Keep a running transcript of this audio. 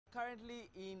currently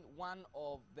in one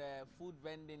of the food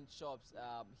vending shops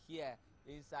here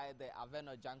inside the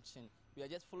Aveno Junction. We are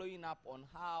just following up on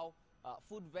how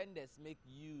food vendors make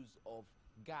use of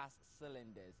gas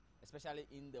cylinders, especially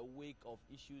in the wake of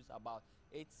issues about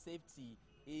its safety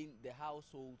in the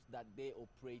households that they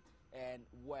operate and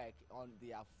work on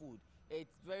their food.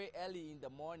 It's very early in the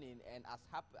morning, and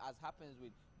as happens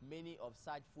with many of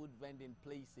such food vending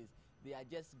places, they are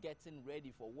just getting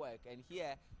ready for work. And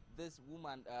here, this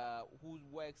woman who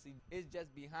works is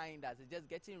just behind us, is just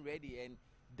getting ready and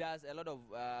does a lot of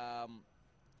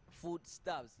food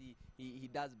stuffs. He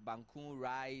does bangkun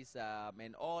rice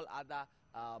and all other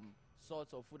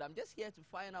sorts of food. I'm just here to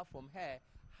find out from her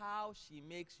how she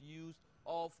makes use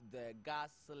of the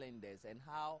gas cylinders and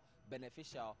how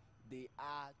beneficial they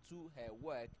are to her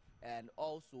work, and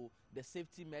also the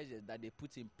safety measures that they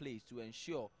put in place to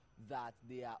ensure that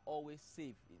they are always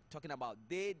safe. Talking about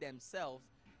they themselves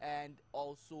and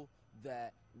also the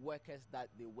workers that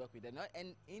they work with,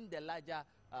 and in the larger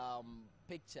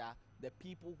picture, the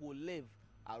people who live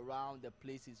around the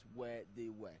places where they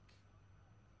work.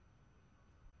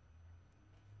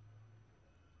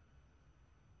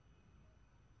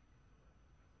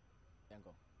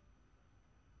 Yango.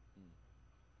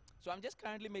 So I'm just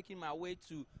currently making my way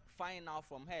to find out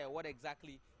from her what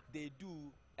exactly they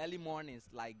do early mornings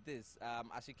like this.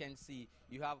 As you can see,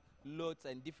 you have loads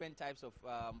and different types of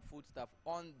food stuff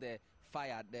on the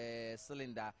fire, the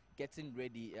cylinder, getting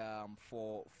ready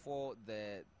for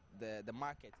the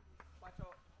market. Pacho,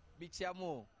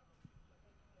 bichiamo.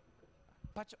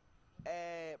 Pacho,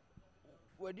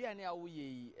 aduane a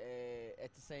woyɛ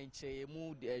ɛtesenche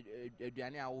mu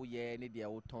aduane a woyɛ ne de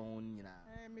woton nyina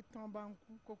meton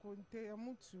banku kokonte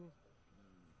amutu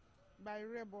by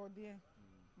Repor there.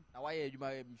 Na wayɛ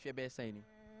adwuma mhwɛ bɛ sɛn ni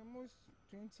Almost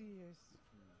 20 years.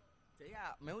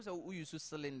 Yeah, me who say we use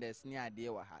cylinders ni ade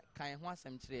wa ha kan ho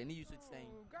asɛm kyerɛ ni use sɛn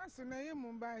Gas na ye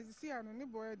mu ba si ano ne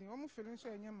boy de omo feeling so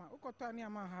enyama ukɔtɔ ani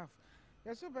ama half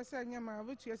yeso pɛ enyama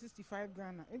obetua 65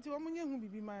 Ghana enti omo nye hu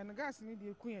bibi ma no gas ni de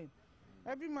eku yen.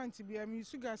 Every month we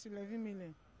use gas 11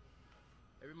 million.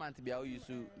 Every month we use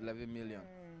 11 million.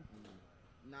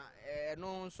 Na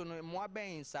no so no mo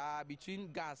aben sa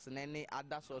between gas and any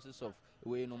other sources of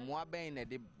we no mo aben na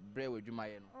de bre wadwuma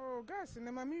ye no. Oh, gas na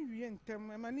ma me wie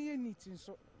ntem ma ne ye neat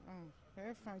so.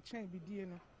 Fa chain bi die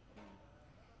no.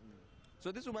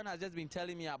 So this woman has just been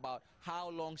telling me about how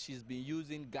long she's been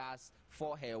using gas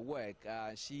for her work.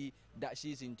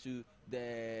 She's into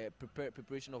the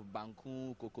preparation of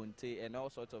bangkun, kokonte, and all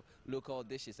sorts of local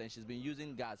dishes, and she's been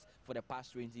using gas for the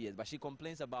past 20 years. But she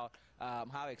complains about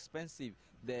how expensive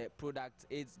the product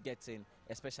is getting,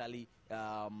 especially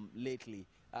lately.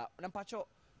 Nampacho,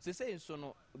 se say so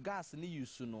no gas ni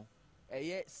use no.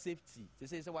 Safety. They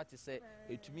say what you say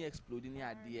it to me exploding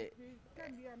here there.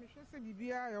 Can be am sure say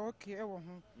bibia okay e wo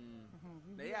ho.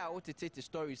 They are what take the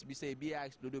stories be say bia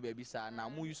explode baby sa na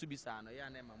mu use be sa no ya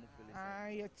na ma mu feel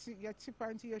say. Yeti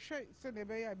panti ye hwe say de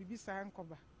be ya bibi sa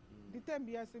nkoba. The time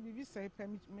bia say bibi sa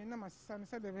permit me na masesa no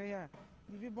say de be ya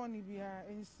bibi boni bia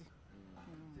ensi.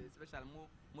 Especially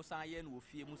mo san ye no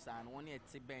ofie mu sa no won e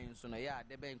te ben so no ya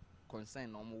de ben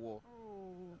concern no mo wo.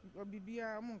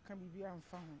 Bibia mo nka bibia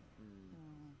mfa ho.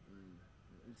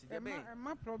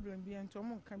 My problem be nto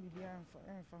mo nka bibia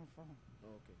mfa ho.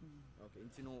 Okay.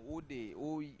 Nti no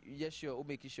o yes sure o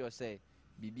make sure say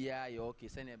bibia you okay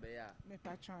say na be ya. Me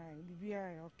pa try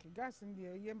bibia okay. Gas in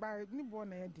there ye ba ni bo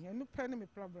na ye din. No pay me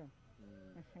problem.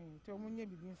 To mo nya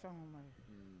bibia mfa ho ma.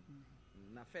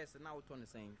 Na first na what on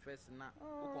saying first na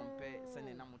o compare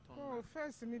say na moton. Oh,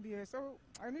 first ni there so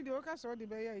I need the okay so the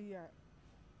be ya here.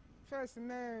 First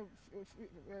na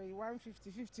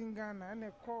 150 15 Ghana and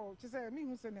a call she say me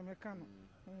who say na mekano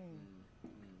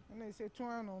and I say 2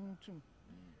 no mutum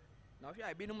na hwe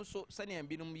ai binum so sane an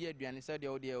binum ye aduane say de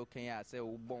o de o kan ya say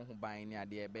wo bon ho ban ni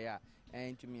ade be ya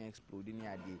entumi explode ni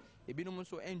ade e binum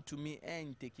so entumi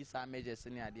enteki sa measures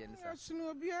ni ade ni sa sunu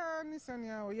obia ni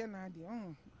sane a o ye na ade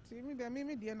ti mi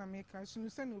de na meka sunu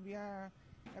sane obia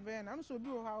e be na so obi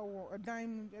o ha wo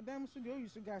edan so de o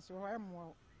use gas o ha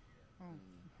mo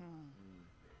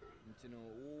Ntino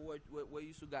we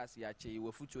use gas ya che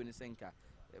we futuo ni senka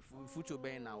futuo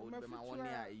ben na we be ma won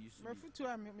ya use me futuo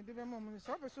a me de be mo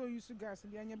so be so use gas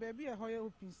bia nya ba bia hoye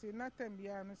open say na time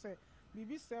bia no say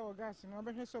bibi say o gas no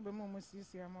be hwe so be mo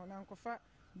sisi am na nkofa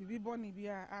bibi boni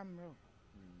bia amro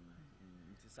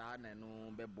nti sa na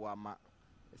no be boa ma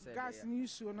gas ni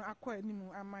use no akwa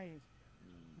animu amaye.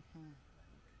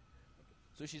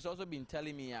 So she's also been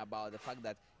telling me about the fact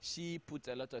that she put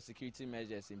a lot of security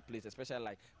measures in place, especially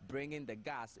like bringing the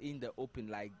gas in the open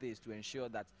like this to ensure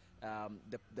that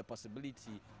the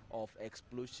possibility of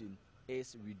explosion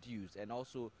is reduced, and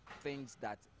also thinks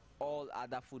that all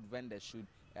other food vendors should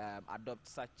adopt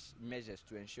such measures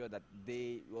to ensure that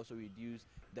they also reduce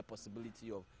the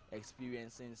possibility of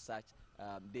experiencing such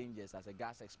dangers as a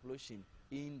gas explosion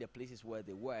in the places where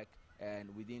they work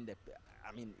and within the,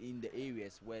 in the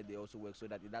areas where they also work, so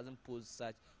that it doesn't pose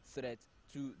such threat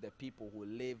to the people who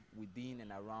live within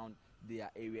and around their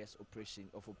areas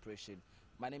of operation.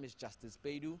 My name is Justice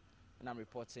Beidou, and I'm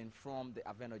reporting from the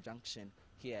Aveno Junction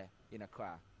here in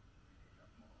Accra.